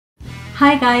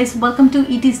Hi guys, welcome to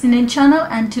ET's Indian channel,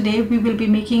 and today we will be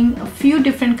making a few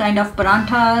different kind of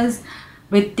parathas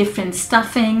with different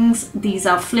stuffings. These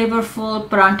are flavorful.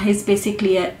 Paratha is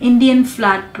basically an Indian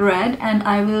flat bread, and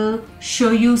I will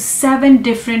show you 7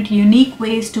 different unique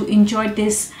ways to enjoy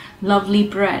this lovely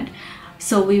bread.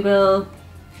 So we will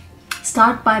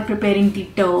start by preparing the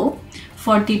dough.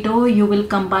 For the dough, you will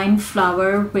combine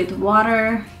flour with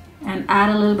water and add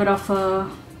a little bit of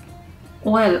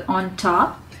oil on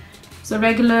top. So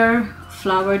regular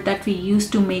flour that we use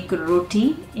to make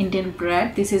roti, Indian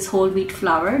bread, this is whole wheat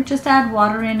flour. Just add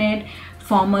water in it,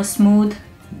 form a smooth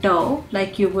dough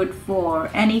like you would for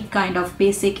any kind of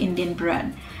basic Indian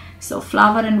bread. So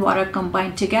flour and water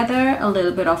combined together, a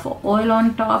little bit of oil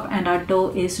on top, and our dough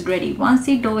is ready. Once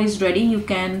the dough is ready, you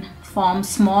can form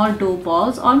small dough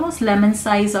balls, almost lemon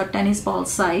size or tennis ball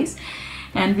size.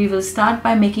 And we will start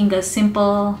by making a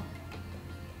simple,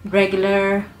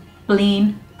 regular,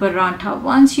 plain paratha.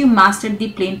 Once you mastered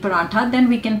the plain paratha, then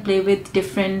we can play with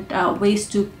different ways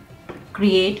to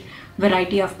create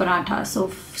variety of paratha. So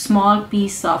small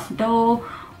piece of dough,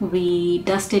 we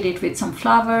dusted it with some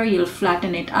flour. You'll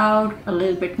flatten it out, a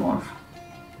little bit more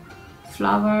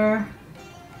flour,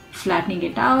 flattening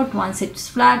it out once it's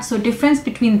flat. So difference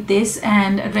between this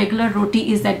and regular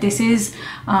roti is that this is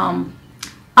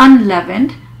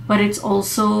unleavened, but it's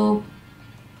also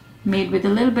made with a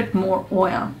little bit more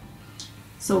oil.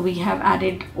 So we have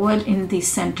added oil in the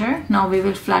center. Now we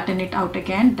will flatten it out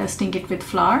again, dusting it with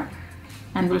flour,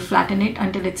 and we'll flatten it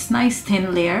until it's nice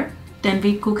thin layer. Then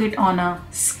we cook it on a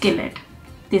skillet.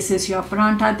 This is your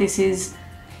paratha. This is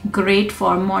great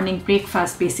for morning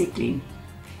breakfast basically.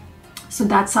 So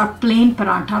that's our plain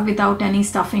paratha without any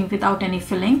stuffing, without any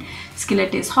filling.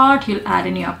 Skillet is hot, you'll add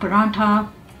in your paratha,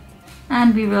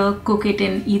 and we will cook it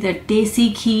in either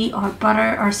desi ghee or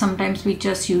butter, or sometimes we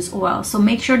just use oil. So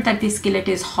make sure that the skillet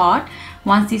is hot.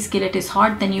 Once the skillet is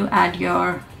hot, then you add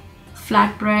your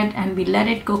flatbread and we let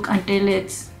it cook until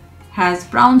it has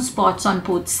brown spots on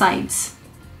both sides.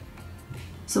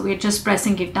 So we're just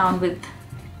pressing it down with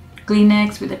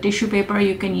Kleenex, with a tissue paper.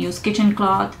 You can use kitchen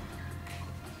cloth,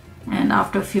 and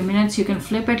after a few minutes you can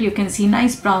flip it. You can see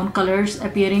nice brown colors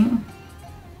appearing.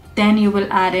 Then you will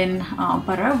add in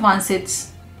butter once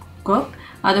it's cooked,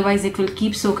 otherwise it will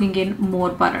keep soaking in more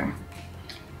butter.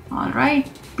 All right,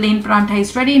 plain paratha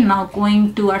is ready. Now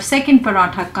going to our second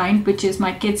paratha kind, which is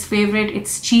my kids' favorite.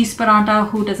 It's cheese paratha.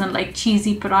 Who doesn't like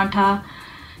cheesy paratha?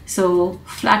 So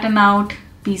flatten out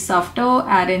piece of dough,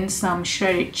 add in some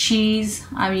shredded cheese.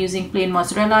 I'm using plain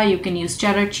mozzarella. You can use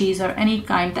cheddar cheese or any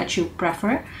kind that you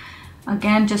prefer.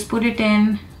 Again, just put it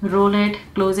in, roll it,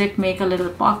 close it, make a little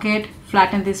pocket,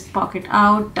 flatten this pocket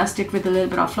out, dust it with a little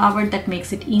bit of flour. That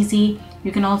makes it easy.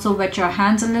 You can also wet your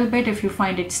hands a little bit if you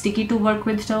find it sticky to work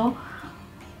with dough.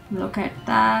 Look at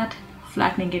that,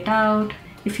 flattening it out.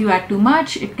 If you add too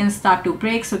much, it can start to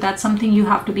break, so that's something you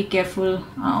have to be careful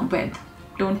with.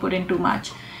 Don't put in too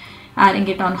much. Adding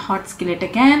it on hot skillet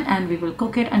again, and we will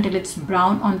cook it until it's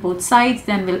brown on both sides.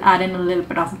 Then we'll add in a little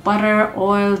bit of butter,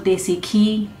 oil, desi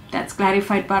ghee, that's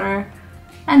clarified butter,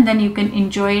 and then you can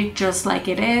enjoy it just like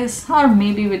it is, or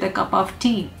maybe with a cup of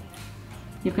tea.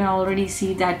 You can already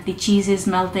see that the cheese is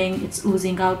melting, it's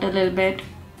oozing out a little bit.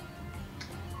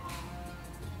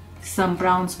 Some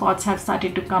brown spots have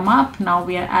started to come up. Now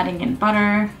we are adding in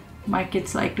butter. My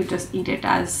kids like to just eat it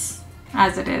as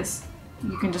it is.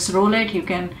 You can just roll it. You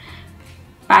can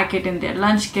pack it in their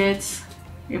lunch kits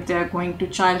if they're going to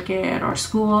childcare or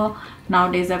school.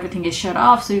 Nowadays everything is shut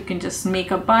off, so you can just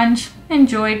make a bunch,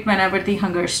 enjoy it whenever the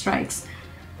hunger strikes.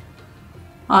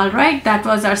 All right, that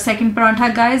was our second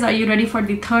paratha, guys. Are you ready for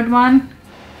the third one?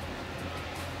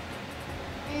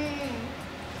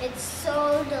 It's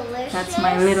so delicious. That's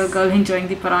my little girl enjoying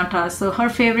the paratha. So her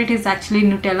favorite is actually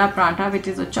Nutella paratha, which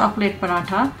is a chocolate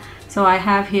paratha. So I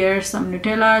have here some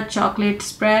Nutella chocolate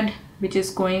spread, which is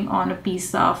going on a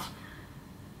piece of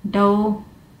dough,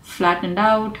 flattened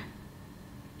out.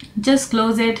 Just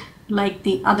close it like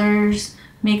the others,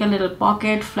 make a little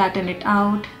pocket, flatten it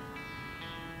out,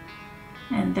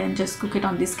 and then just cook it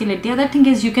on the skillet. The other thing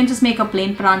is you can just make a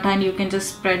plain paratha and you can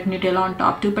just spread Nutella on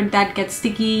top too, but that gets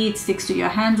sticky, it sticks to your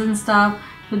hands and stuff.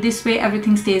 So this way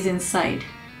everything stays inside.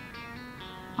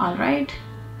 All right,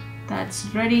 that's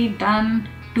ready, done.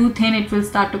 Too thin, it will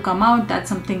start to come out. That's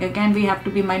something again we have to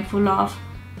be mindful of,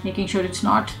 making sure it's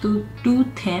not too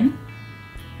thin.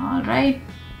 All right,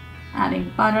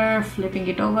 adding butter, flipping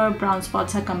it over, brown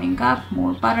spots are coming up,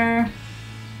 more butter,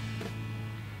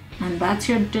 and that's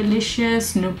your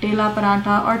delicious Nutella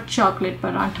paratha or chocolate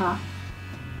paratha.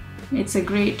 It's a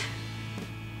great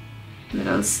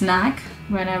little snack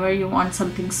whenever you want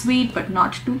something sweet but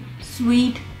not too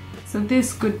sweet. So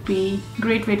this could be a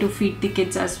great way to feed the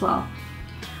kids as well.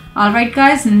 Alright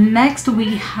guys, next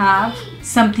we have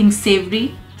something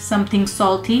savory, something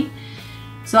salty.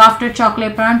 So after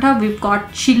chocolate parantha, we've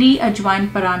got chili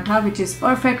ajwain parantha, which is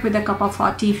perfect with a cup of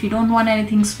hot tea. If you don't want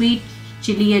anything sweet,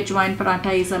 chili ajwain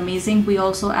parantha is amazing. We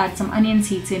also add some onion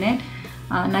seeds in it,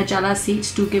 najala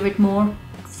seeds, to give it more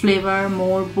flavor,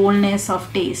 more boldness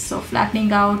of taste. So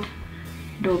flattening out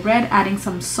dough bread, adding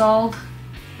some salt,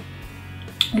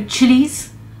 chilies,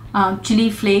 chili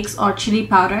flakes or chili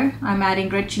powder. I'm adding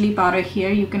red chili powder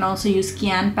here. You can also use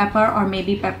cayenne pepper or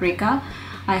maybe paprika.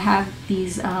 I have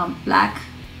these black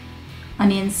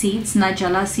onion seeds,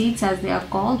 najala seeds as they are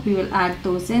called. We will add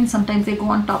those in. Sometimes they go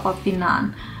on top of the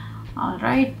naan. All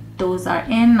right, those are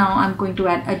in. Now I'm going to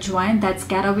add ajwain, that's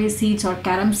caraway seeds or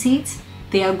carom seeds.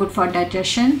 They are good for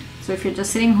digestion. So if you're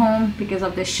just sitting home because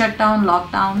of the shutdown,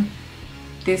 lockdown,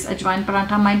 this ajwain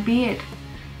parantha might be it.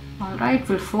 All right,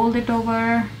 we'll fold it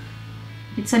over.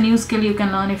 It's a new skill you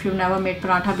can learn if you've never made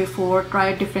parantha before.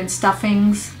 Try different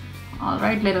stuffings. All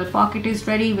right, little pocket is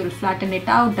ready. We'll flatten it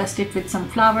out, dust it with some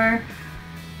flour,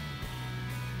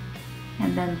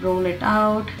 and then roll it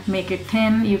out. Make it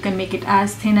thin. You can make it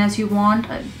as thin as you want.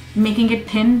 Making it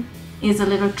thin is a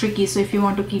little tricky, so if you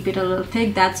want to keep it a little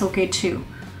thick, that's okay too.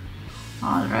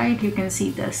 All right, you can see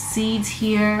the seeds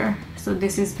here. So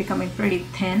this is becoming pretty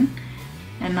thin,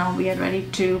 and now we are ready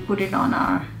to put it on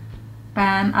our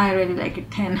pan. I really like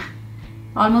it thin,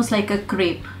 almost like a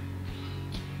crepe.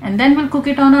 And then we'll cook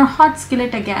it on our hot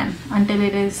skillet again until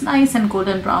it is nice and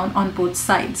golden brown on both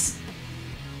sides.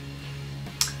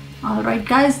 All right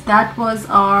guys, that was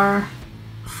our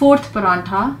fourth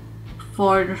parantha.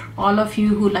 For all of you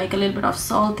who like a little bit of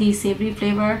salty, savory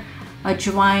flavor,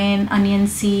 ajwain, onion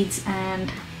seeds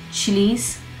and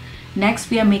chilies. Next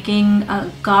we are making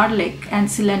a garlic and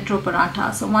cilantro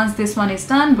parantha. So once this one is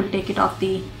done, we'll take it off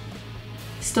the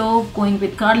stove, going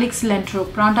with garlic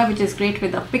cilantro parantha, which is great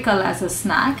with a pickle as a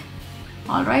snack.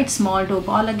 All right, small dough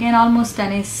ball again, almost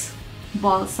tennis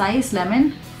ball size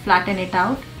lemon. Flatten it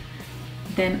out,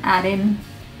 then add in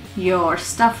your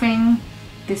stuffing.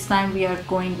 This time we are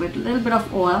going with a little bit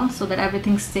of oil so that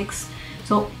everything sticks.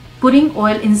 So putting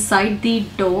oil inside the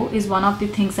dough is one of the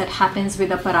things that happens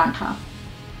with a parantha.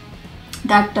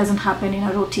 That doesn't happen in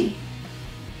a roti.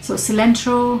 So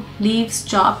cilantro leaves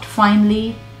chopped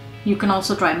finely. You can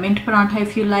also try mint parantha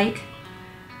if you like.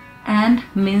 And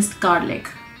minced garlic.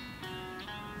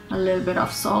 A little bit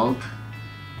of salt.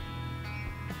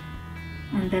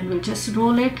 And then we'll just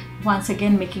roll it. Once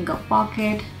again, making a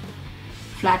pocket.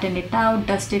 Flatten it out,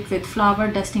 dust it with flour.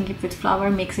 Dusting it with flour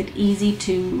makes it easy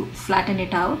to flatten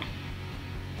it out.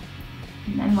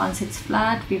 And then once it's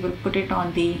flat, we will put it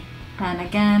on the pan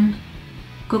again,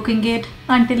 cooking it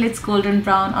until it's golden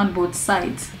brown on both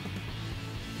sides.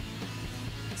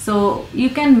 So you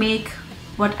can make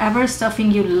whatever stuffing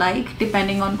you like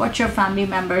depending on what your family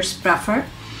members prefer.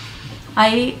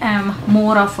 I am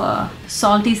more of a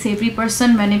salty, savory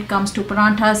person when it comes to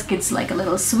paranthas. Kids like a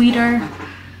little sweeter.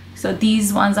 So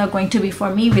these ones are going to be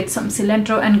for me with some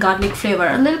cilantro and garlic flavor.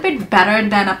 A little bit better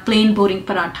than a plain boring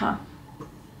parantha.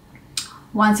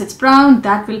 Once it's brown,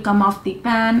 that will come off the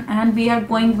pan, and we are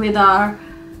going with our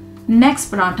next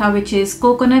parantha, which is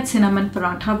coconut cinnamon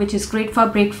parantha, which is great for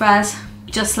breakfast,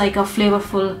 just like a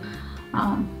flavorful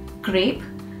crepe.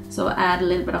 So add a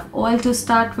little bit of oil to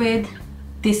start with.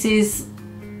 This is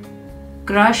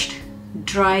crushed,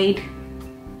 dried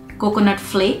coconut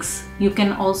flakes. You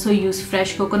can also use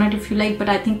fresh coconut if you like, but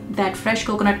I think that fresh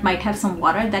coconut might have some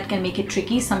water that can make it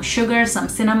tricky. Some sugar, some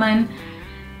cinnamon.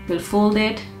 We'll fold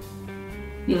it.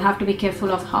 You'll have to be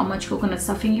careful of how much coconut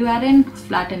stuffing you add in.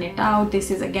 Flatten it out. This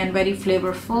is again very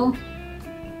flavorful.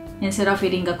 Instead of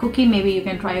eating a cookie, maybe you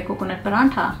can try a coconut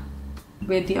parantha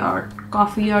with your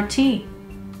coffee or tea.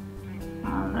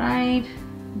 All right,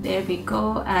 there we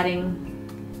go. Adding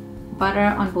butter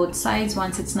on both sides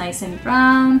once it's nice and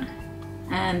brown.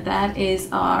 And that is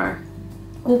our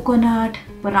coconut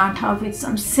parantha with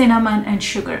some cinnamon and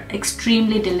sugar.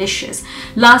 Extremely delicious.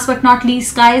 Last but not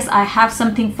least, guys, I have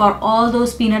something for all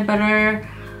those peanut butter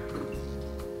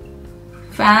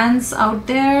fans out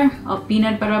there, a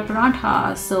peanut butter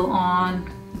parantha. So on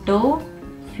dough,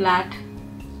 flat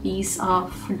piece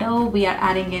of dough, we are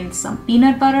adding in some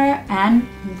peanut butter and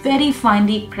very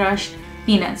finely crushed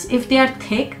peanuts. If they are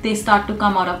thick, they start to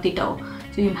come out of the dough.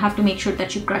 So you have to make sure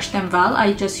that you crush them well.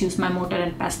 I just use my mortar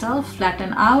and pestle.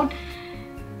 Flatten out.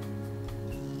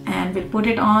 And we'll put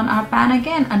it on our pan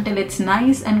again until it's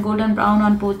nice and golden brown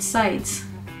on both sides.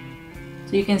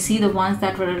 So you can see the ones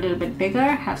that were a little bit bigger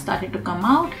have started to come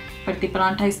out, but the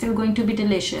parantha is still going to be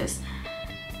delicious.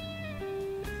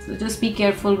 So just be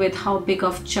careful with how big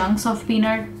of chunks of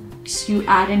peanuts you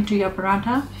add into your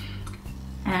paratha,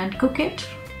 and cook it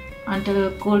until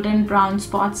golden brown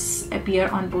spots appear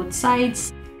on both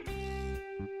sides.